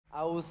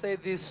I will say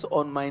this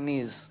on my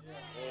knees.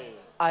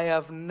 I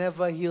have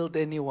never healed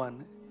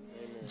anyone.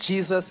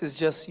 Jesus is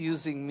just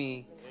using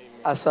me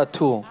as a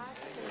tool.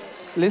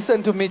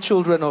 Listen to me,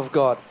 children of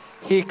God.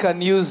 He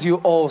can use you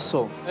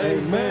also.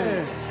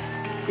 Amen.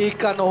 He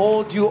can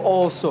hold you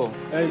also.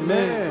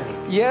 Amen.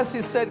 Yes,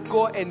 he said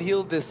go and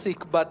heal the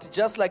sick, but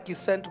just like he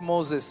sent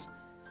Moses,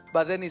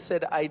 but then he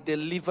said, I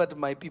delivered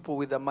my people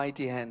with a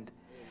mighty hand.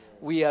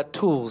 We are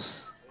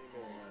tools.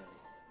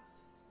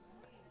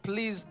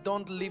 Please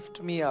don't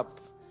lift me up.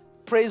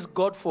 Praise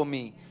God for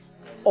me.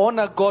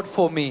 Honor God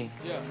for me.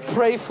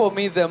 Pray for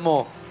me the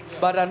more.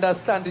 But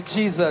understand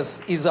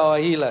Jesus is our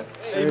healer.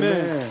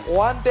 Amen.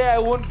 One day I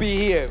won't be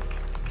here,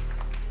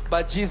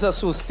 but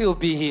Jesus will still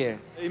be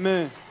here.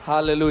 Amen.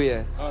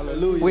 Hallelujah.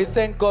 Hallelujah. We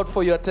thank God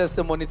for your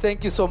testimony.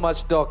 Thank you so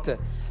much, doctor.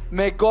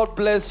 May God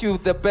bless you.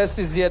 The best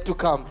is yet to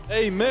come.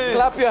 Amen.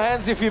 Clap your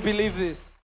hands if you believe this.